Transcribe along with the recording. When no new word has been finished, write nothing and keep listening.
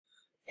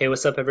Hey,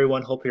 what's up,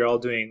 everyone? Hope you're all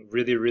doing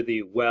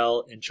really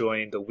well,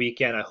 enjoying the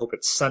weekend. I hope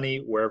it's sunny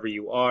wherever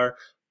you are.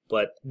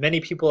 But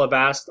many people have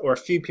asked, or a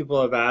few people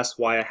have asked,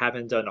 why I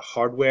haven't done a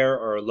hardware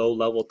or a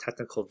low-level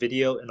technical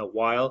video in a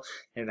while,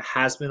 and it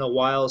has been a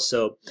while.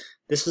 So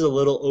this is a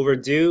little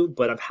overdue,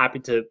 but I'm happy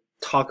to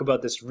talk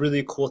about this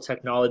really cool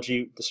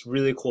technology, this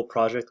really cool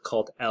project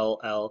called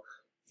LLVM.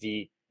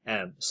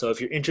 So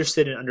if you're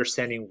interested in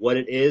understanding what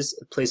it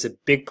plays a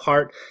big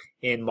part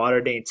in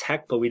modern day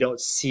tech, but we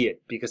don't see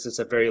it because it's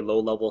a very low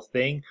level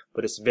thing,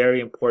 but it's very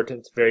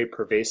important, very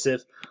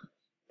pervasive.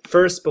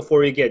 First,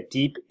 before we get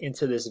deep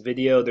into this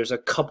video, there's a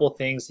couple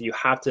things that you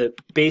have to,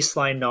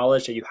 baseline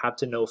knowledge that you have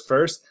to know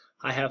first.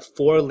 I have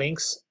 4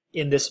 links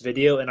in this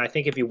video, and I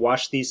think if you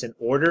watch these in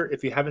order,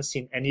 if you haven't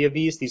seen any of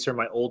these are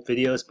my old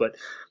videos, but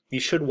you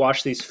should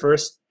watch these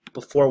first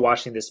before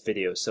watching this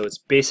video. So it's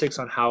basics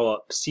on how a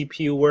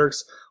CPU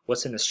works,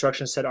 what's an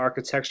instruction set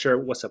architecture,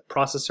 what's a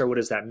processor, what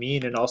does that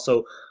mean, and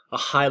also a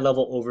high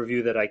level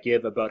overview that I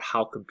give about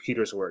how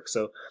computers work.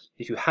 So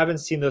if you haven't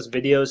seen those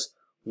videos,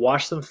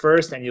 watch them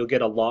first and you'll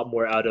get a lot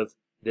more out of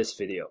this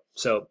video.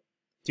 So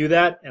do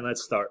that and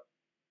let's start.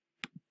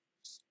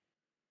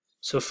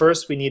 So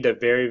first we need a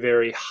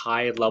very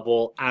high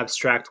level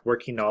abstract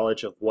working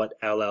knowledge of what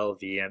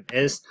LLVM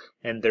is,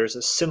 and there's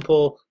a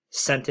simple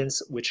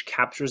sentence which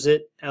captures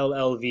it.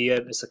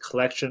 LLVM is a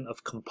collection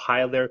of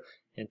compiler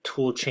and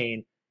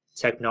toolchain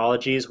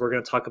technologies. We're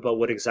going to talk about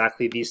what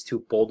exactly these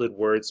 2 bolded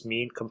words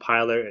mean,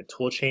 compiler and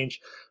toolchain.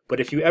 But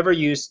if you ever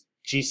used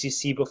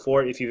GCC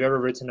before, if you've ever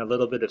written a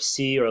little bit of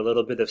C or a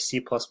little bit of C++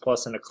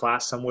 in a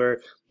class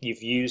somewhere,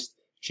 you've used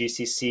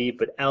GCC,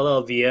 but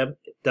LLVM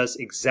does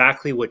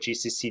exactly what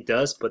GCC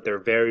does, but they're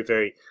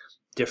very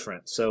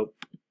different. So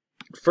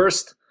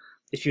first,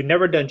 if you've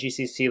never done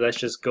GCC, let's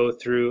just go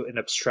through an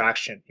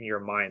abstraction in your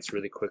minds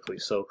really quickly.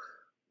 So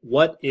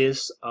what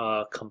is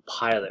a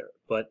compiler?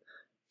 But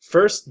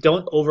first,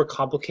 don't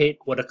overcomplicate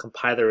what a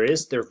compiler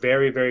is. They're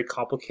very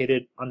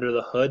complicated under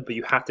the hood, but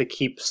you have to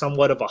keep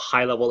somewhat of a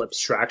high-level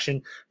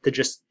abstraction to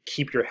just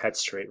keep your head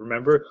straight.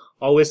 Remember,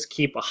 always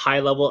keep a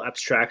high-level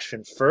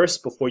abstraction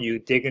first before you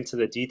dig into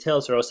the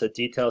details, or else the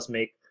details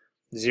make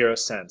 0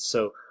 sense.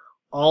 So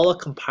all a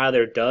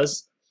compiler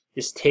does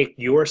is take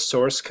your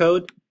source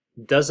code,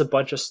 does a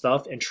bunch of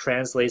stuff, and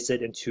translates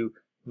it into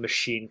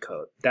machine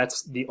code.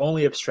 That's the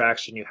only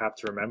abstraction you have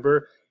to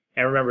remember.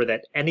 And remember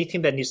that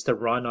anything that needs to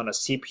run on a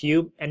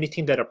CPU,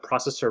 anything that a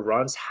processor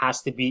runs,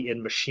 has to be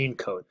in machine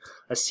code.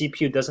 A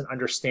CPU doesn't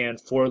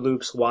understand for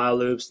loops, while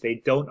loops.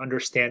 They don't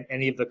understand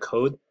any of the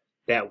code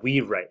that we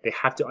write. They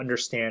have to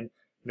understand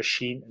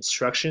machine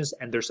instructions,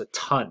 and there's a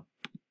ton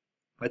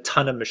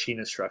of machine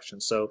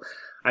instructions. So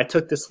I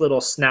took this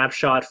little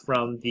snapshot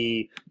from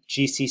the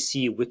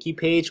GCC wiki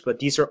page, but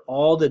these are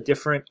all the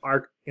different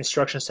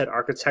instruction set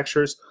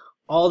architectures,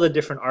 all the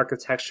different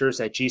architectures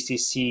that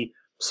GCC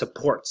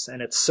supports,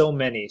 and it's so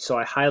many. So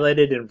I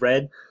highlighted in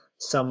red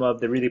some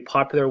of the really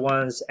popular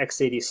ones: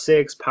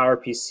 x86,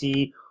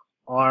 PowerPC,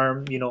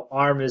 ARM.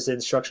 ARM is the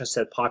instruction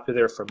set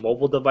popular for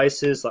mobile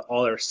devices, like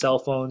all our cell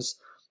phones.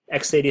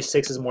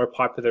 x86 is more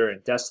popular in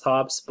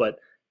desktops, but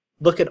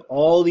look at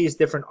all these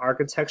different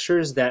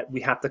architectures that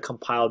we have to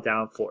compile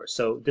down for.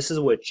 So this is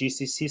what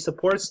GCC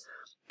supports.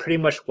 Pretty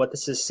much what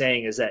this is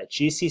saying is that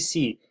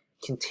GCC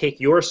can take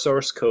your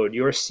source code,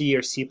 your C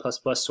or C++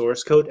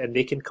 source code, and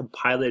they can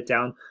compile it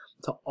down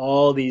to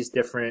all these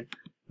different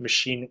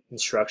machine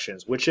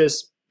instructions, which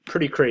is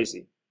pretty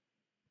crazy.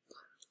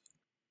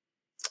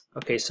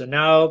 Okay, so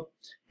now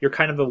you're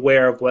kind of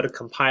aware of what a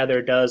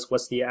compiler does,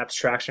 what's the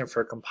abstraction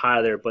for a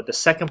compiler, but the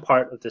second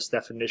part of this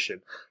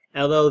definition,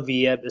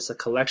 LLVM is a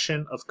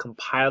collection of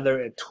compiler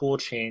and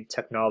toolchain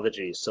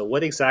technologies. So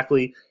what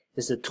exactly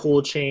is a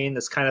toolchain?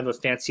 It's kind of a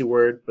fancy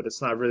word, but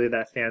it's not really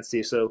that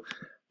fancy. So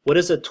what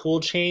is a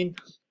toolchain?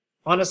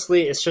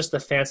 Honestly, it's just a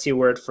fancy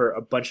word for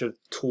a bunch of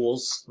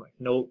tools. Like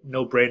no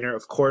brainer,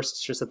 of course,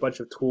 it's just a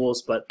bunch of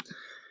tools, but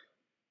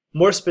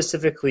more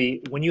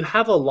specifically, when you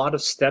have a lot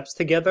of steps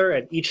together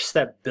and each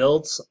step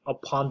builds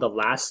upon the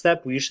last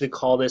step, we usually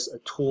call this a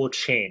tool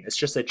chain. It's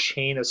just a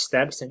chain of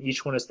steps and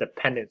each one is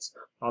dependent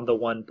on the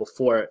one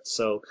before it.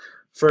 So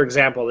for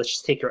example, let's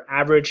just take your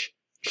average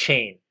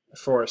chain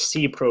for a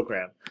C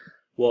program.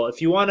 Well,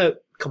 if you want to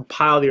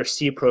compile your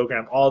C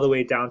program all the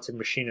way down to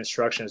machine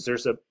instructions,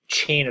 there's a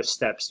chain of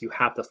steps you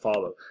have to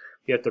follow.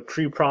 You have to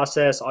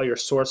pre-process all your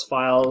source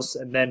files,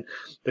 and then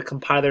the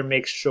compiler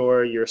makes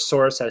sure your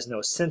source has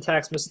no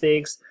syntax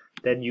mistakes.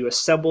 Then you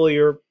assemble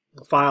your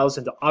files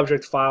into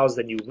object files,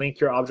 then you link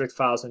your object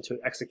files into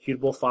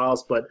executable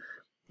files. But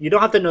you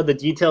don't have to know the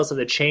details of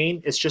the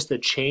chain. It's just a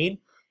chain.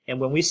 And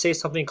when we say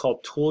something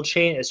called tool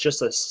chain, it's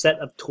just a set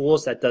of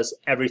tools that does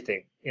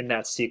everything in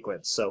that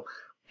sequence. So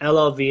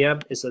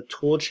LLVM is a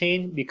tool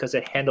chain because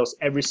it handles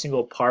every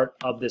single part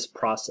of this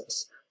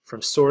process,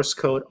 from source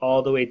code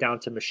all the way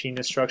down to machine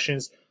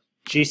instructions.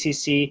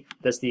 GCC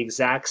does the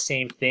exact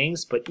same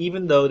things, but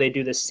even though they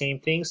do the same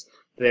things,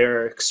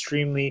 they're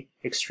extremely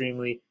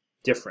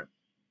different.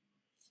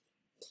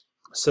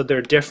 So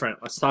they're different.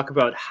 Let's talk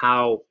about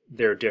how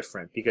they're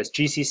different, because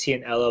GCC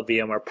and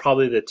LLVM are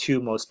probably the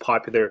two most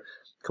popular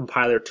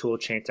compiler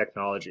toolchain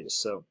technologies.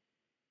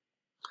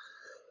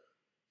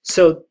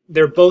 So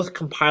they're both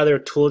compiler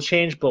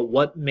toolchain, but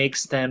what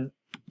makes them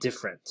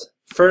different?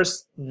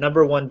 First,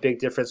 number one big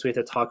difference we have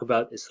to talk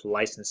about is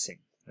licensing.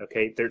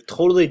 Okay, they're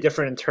totally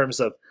different in terms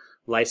of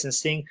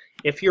licensing.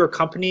 If you're a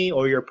company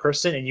or you're a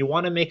person and you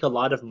want to make a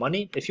lot of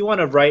money, if you want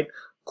to write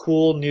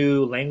cool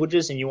new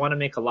languages and you want to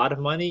make a lot of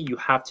money, you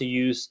have to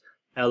use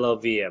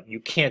LLVM. You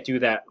can't do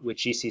that with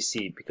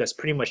GCC, because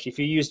pretty much if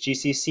you use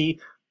GCC,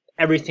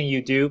 everything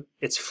you do,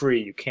 it's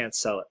free. You can't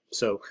sell it.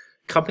 So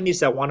companies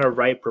that want to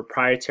write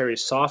proprietary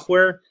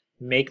software,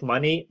 make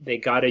money, they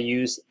got to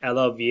use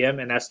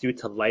LLVM, and that's due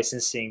to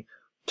licensing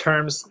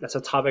terms. That's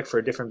a topic for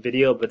a different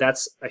video, but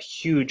that's a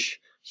huge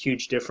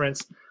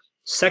difference.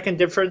 Second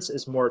difference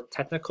is more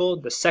technical.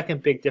 The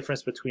second big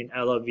difference between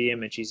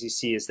LLVM and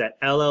GCC is that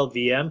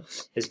LLVM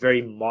is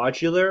very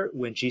modular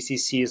when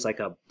GCC is like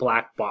a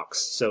black box.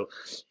 So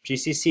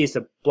GCC is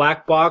a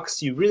black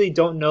box. You really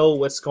don't know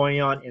what's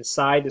going on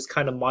inside. It's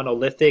kind of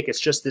monolithic.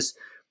 It's just this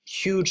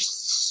huge,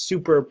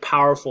 super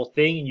powerful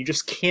thing, and you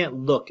just can't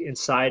look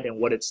inside and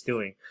what it's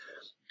doing.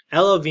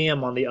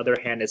 LLVM, on the other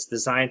hand, is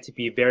designed to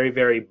be very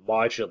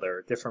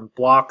modular. Different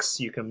blocks,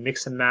 you can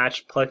mix and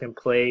match, plug and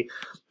play,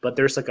 but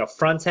there's like a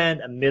front end,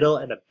 a middle,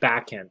 and a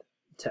back end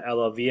to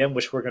LLVM,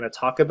 which we're going to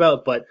talk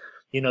about, but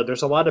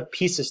there's a lot of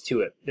pieces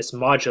to it. It's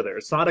modular.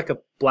 It's not like a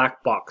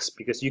black box,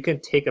 because you can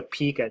take a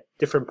peek at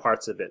different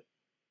parts of it.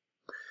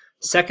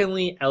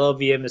 Secondly,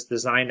 LLVM is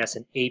designed as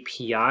an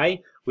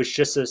API, which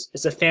just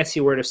is a fancy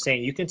word of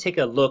saying you can take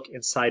a look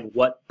inside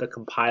what the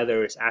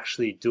compiler is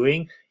actually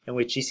doing. And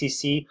with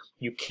GCC,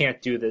 you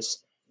can't do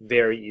this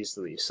very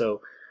easily. So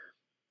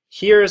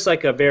here's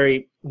like a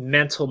very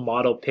mental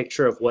model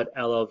picture of what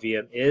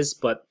LLVM is,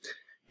 but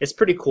it's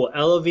pretty cool.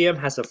 LLVM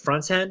has a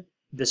front end,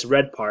 this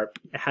red part.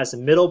 It has a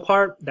middle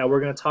part that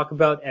we're going to talk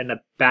about, and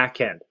a back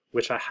end,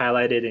 which I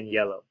highlighted in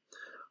yellow.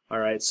 All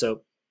right,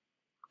 so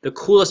the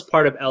coolest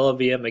part of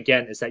LLVM,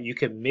 again, is that you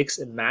can mix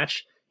and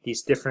match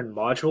these different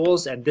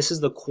modules, and this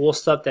is the cool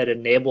stuff that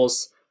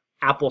enables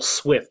Apple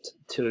Swift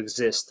to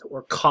exist,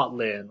 or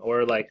Kotlin,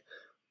 or like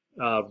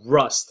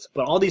Rust.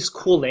 But all these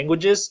cool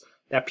languages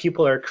that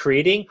people are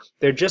creating,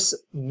 they're just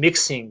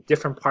mixing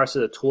different parts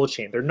of the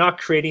toolchain. They're not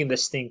creating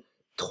this thing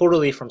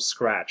totally from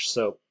scratch.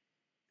 So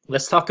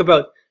let's talk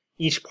about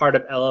each part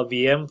of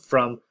LLVM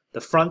from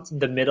the front,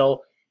 the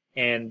middle,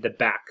 and the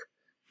back.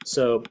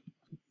 So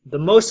the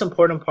most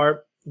important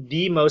part of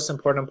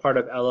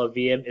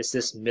LLVM is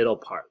this middle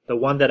part, the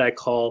one that I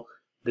call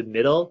the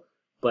middle.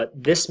 But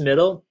this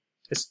middle,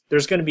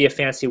 there's going to be a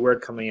fancy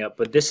word coming up,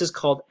 but this is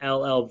called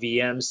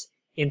LLVM's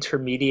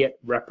intermediate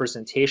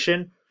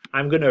representation.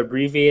 I'm going to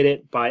abbreviate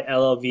it by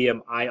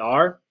LLVM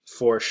IR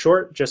for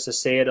short, just to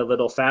say it a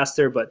little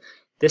faster, but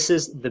this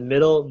is the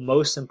middle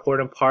most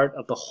important part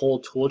of the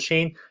whole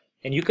toolchain,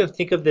 and you can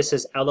think of this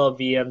as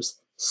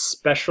LLVM's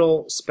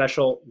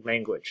special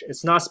language.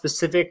 It's not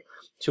specific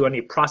to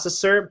any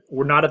processor.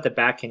 We're not at the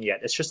back end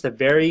yet. It's just a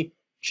very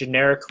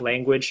generic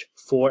language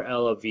for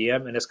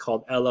LLVM, and it's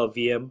called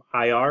LLVM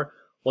IR.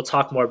 We'll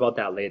talk more about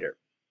that later.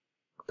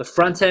 The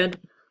front end,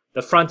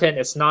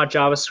 it's not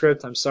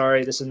JavaScript. I'm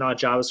sorry, this is not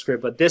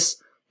JavaScript, but the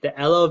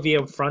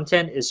LLVM front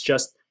end is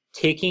just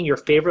taking your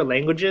favorite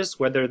languages,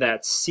 whether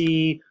that's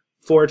C,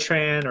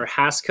 Fortran, or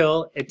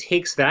Haskell. It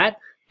takes that,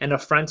 and the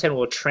front end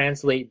will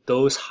translate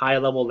those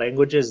high-level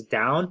languages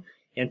down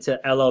into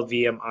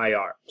LLVM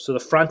IR. So the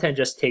front end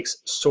just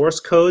takes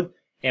source code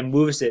and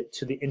moves it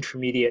to the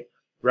intermediate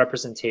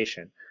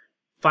representation.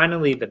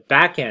 Finally, the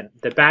back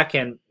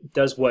end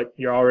does what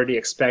you're already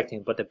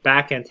expecting, but the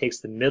back end takes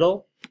the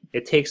middle,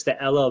 it takes the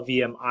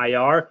LLVM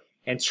IR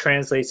and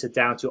translates it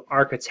down to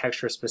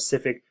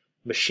architecture-specific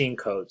machine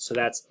code. So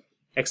that's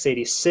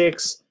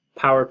x86,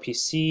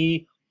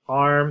 PowerPC,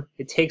 ARM.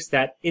 It takes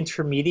that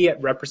intermediate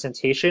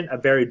representation, a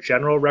very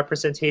general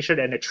representation,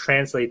 and it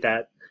translates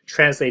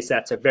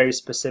that to very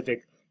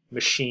specific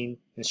machine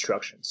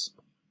instructions.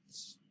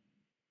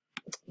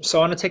 So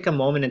I want to take a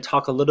moment and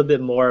talk a little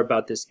bit more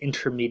about this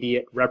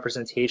intermediate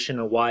representation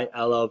and why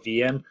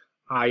LLVM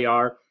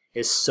IR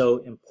is so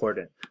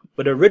important.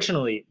 But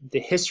originally, the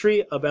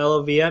history of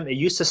LLVM, it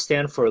used to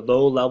stand for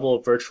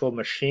low-level virtual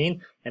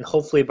machine, and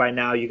hopefully by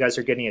now you guys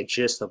are getting a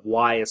gist of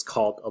why it's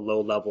called a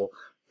low-level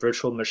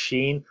virtual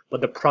machine.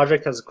 But the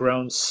project has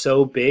grown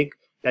so big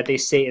that they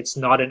say it's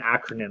not an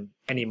acronym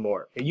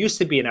anymore. It used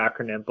to be an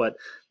acronym, but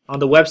on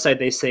the website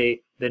they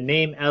say the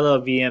name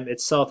LLVM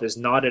itself is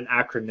not an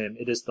acronym.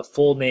 It is the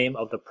full name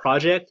of the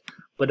project,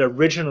 but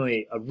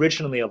originally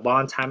a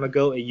long time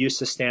ago, it used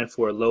to stand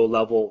for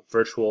low-level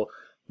virtual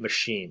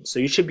machine. So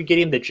you should be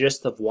getting the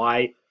gist of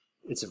why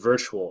it's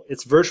virtual.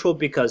 It's virtual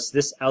because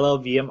this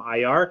LLVM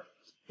IR,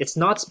 it's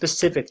not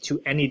specific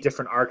to any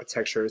different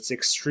architecture. It's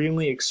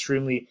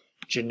extremely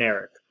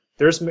generic.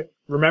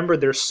 Remember,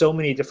 there's so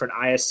many different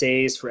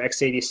ISAs for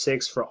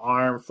x86, for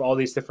ARM, for all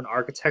these different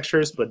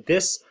architectures, but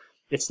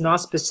it's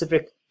not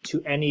specific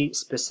to any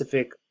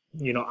specific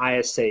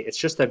ISA. It's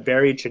just a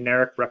very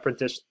generic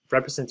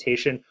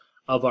representation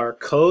of our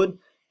code.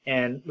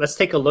 And let's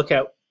take a look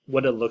at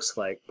what it looks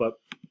like. But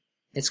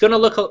it's going to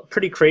look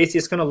pretty crazy.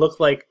 It's going to look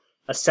like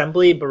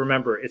assembly, but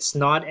remember, it's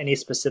not any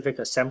specific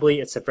assembly.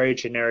 It's a very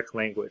generic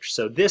language.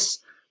 So this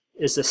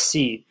is a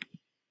C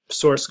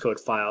source code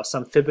file,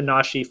 some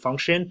Fibonacci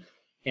function,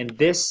 and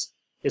this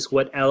is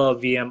what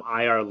LLVM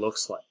IR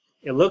looks like.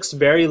 It looks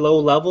very low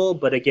level,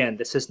 but again,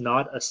 this is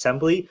not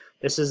assembly.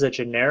 This is a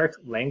generic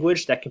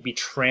language that can be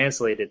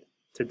translated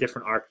to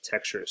different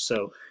architectures.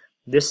 So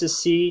this is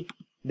C,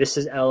 this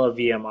is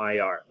LLVM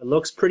IR. It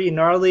looks pretty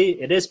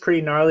gnarly. It is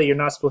pretty gnarly. You're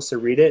not supposed to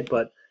read it,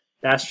 but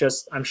that's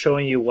just, I'm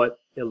showing you what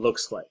it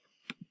looks like.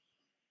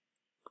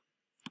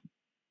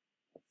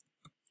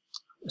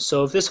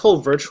 So if this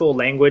whole virtual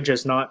language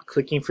is not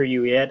clicking for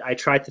you yet, I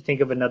tried to think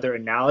of another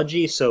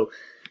analogy. So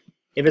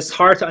if it's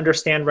hard to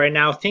understand right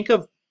now, think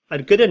of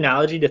a good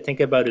analogy to think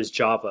about is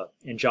Java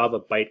and Java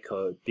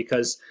bytecode.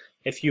 Because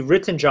if you've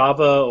written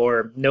Java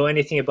or know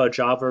anything about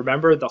Java,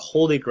 remember the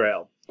holy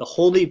grail. The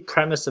holy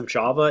premise of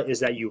Java is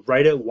that you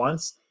write it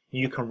once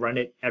and you can run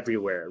it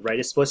everywhere, right?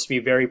 It's supposed to be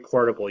very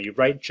portable. You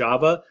write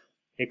Java,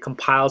 it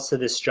compiles to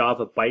this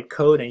Java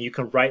bytecode, and you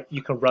can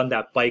run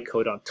that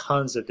bytecode on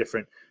tons of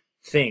different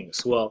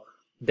things. Well,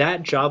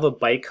 that Java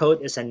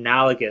bytecode is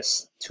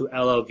analogous to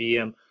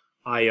LLVM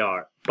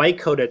IR.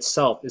 Bytecode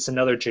itself is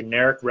another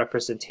generic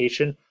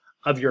representation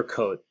of your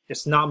code.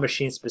 It's not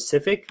machine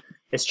specific,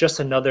 it's just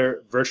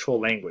another virtual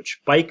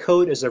language.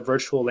 Bytecode is a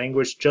virtual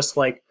language just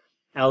like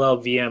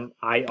LLVM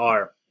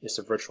IR is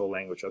a virtual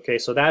language. Okay,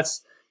 so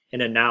that's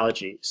an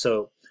analogy.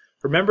 So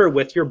remember,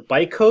 with your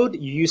bytecode,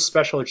 you use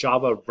special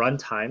Java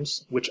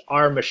runtimes, which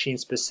are machine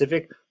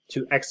specific,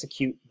 to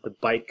execute the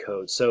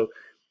bytecode. So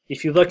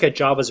if you look at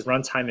Java's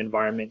runtime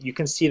environment, you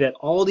can see that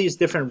all these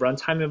different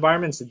runtime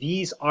environments,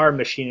 these are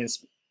machine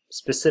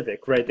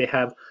specific, right? They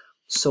have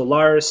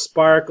Solaris,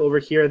 Spark over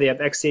here, they have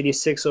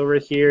x86 over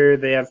here,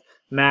 they have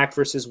Mac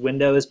versus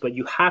Windows, but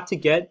you have to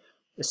get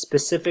a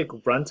specific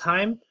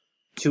runtime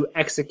to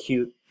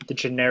execute the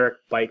generic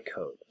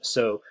bytecode.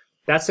 So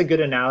that's a good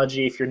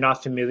analogy. If you're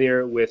not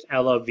familiar with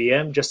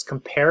LLVM, just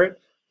compare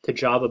it to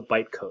Java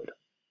bytecode.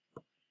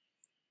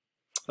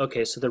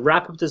 Okay, so to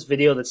wrap up this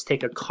video, let's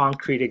take a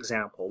concrete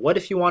example. What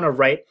if you want to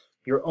write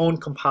your own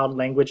compiled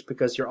language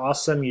because you're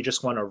awesome, you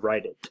just want to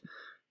write it?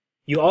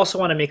 You also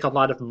want to make a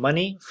lot of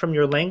money from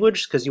your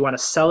language because you want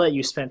to sell it.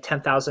 You spent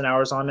 10,000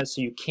 hours on it,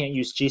 so you can't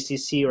use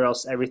GCC or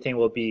else everything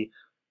will be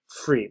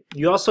free.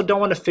 You also don't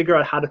want to figure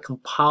out how to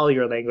compile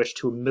your language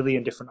to a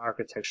million different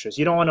architectures.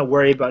 You don't want to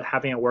worry about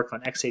having it work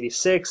on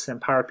x86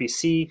 and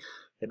PowerPC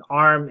and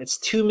ARM. It's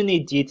too many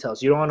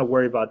details. You don't want to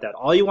worry about that.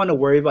 All you want to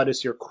worry about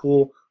is your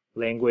cool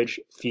language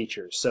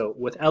features. So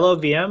with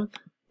LLVM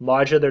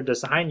modular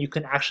design, you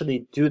can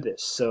actually do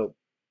this. So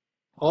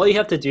all you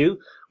have to do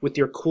with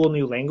your cool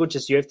new language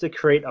is you have to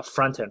create a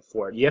front end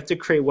for it. You have to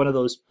create one of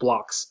those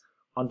blocks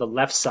on the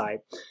left side.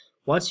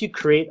 Once you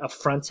create a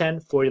front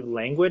end for the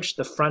language,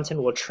 the front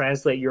end will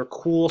translate your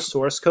cool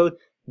source code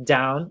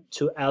down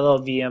to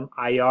LLVM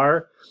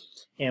IR.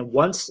 And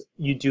once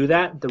you do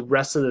that, the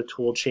rest of the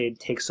tool chain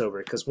takes over.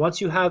 Because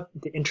once you have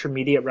the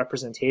intermediate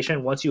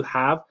representation, once you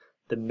have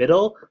the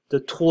middle, the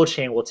tool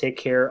chain will take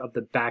care of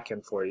the back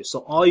end for you. So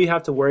all you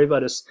have to worry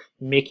about is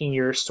making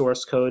your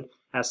source code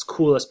as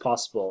cool as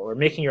possible, or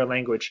making your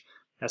language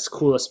as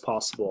cool as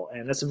possible.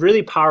 And that's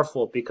really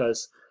powerful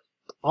because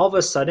all of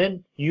a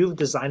sudden you've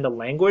designed a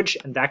language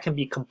and that can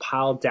be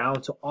compiled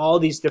down to all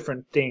these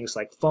different things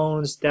like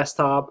phones,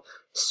 desktop,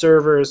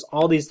 servers,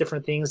 all these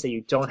different things that you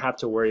don't have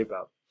to worry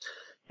about.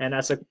 And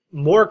as a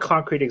more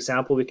concrete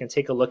example, we can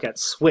take a look at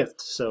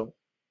Swift. So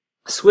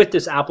Swift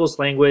is Apple's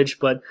language,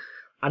 but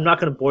I'm not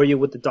going to bore you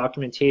with the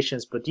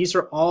documentations, but these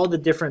are all the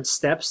different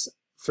steps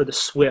for the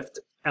Swift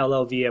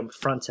LLVM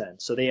front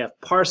end. So they have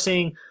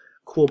parsing,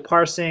 cool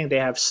parsing, they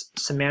have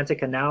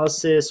semantic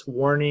analysis,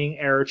 warning,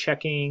 error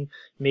checking,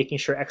 making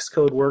sure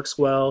Xcode works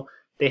well.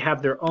 They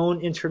have their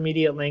own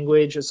intermediate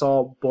language. It's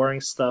all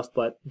boring stuff,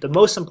 but the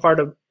most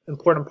important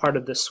part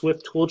of the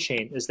Swift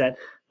toolchain is that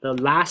the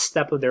last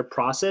step of their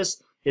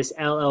process is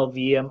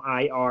LLVM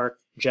IR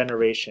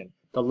generation.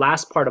 The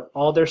last part of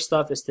all their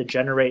stuff is to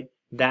generate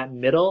that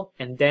middle,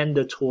 and then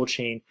the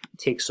toolchain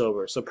takes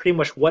over. So pretty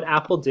much what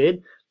Apple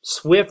did,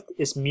 Swift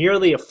is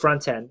merely a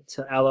front end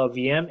to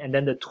LLVM, and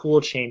then the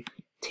toolchain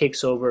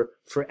takes over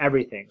for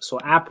everything. So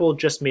Apple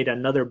just made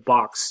another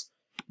box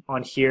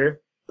on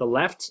here, the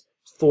left,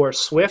 for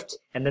Swift,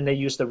 and then they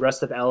use the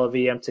rest of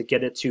LLVM to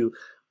get it to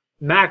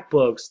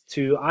MacBooks,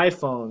 to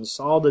iPhones,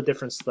 all the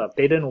different stuff.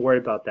 They didn't worry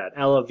about that.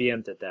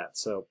 LLVM did that.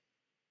 So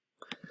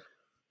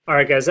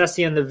alright guys, that's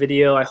the end of the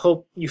video. I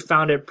hope you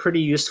found it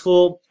pretty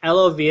useful.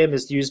 LLVM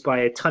is used by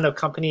a ton of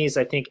companies.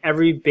 I think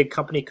every big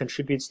company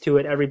contributes to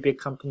it. Every big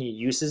company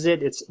uses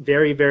it. It's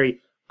very, very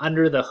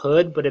under the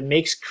hood, but it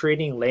makes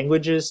creating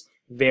languages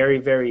very,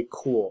 very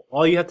cool.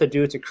 All you have to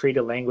do to create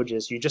a language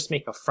is you just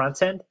make a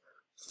front end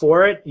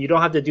for it. You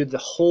don't have to do the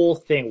whole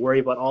thing, worry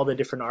about all the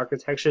different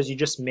architectures. You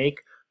just make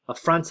a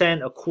front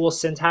end, a cool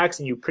syntax,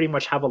 and you pretty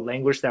much have a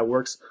language that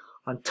works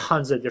on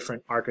tons of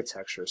different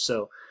architectures.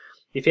 So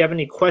if you have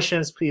any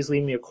questions, please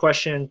leave me a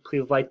question.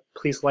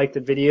 Please like the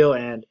video,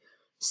 and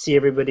see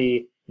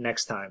everybody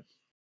next time.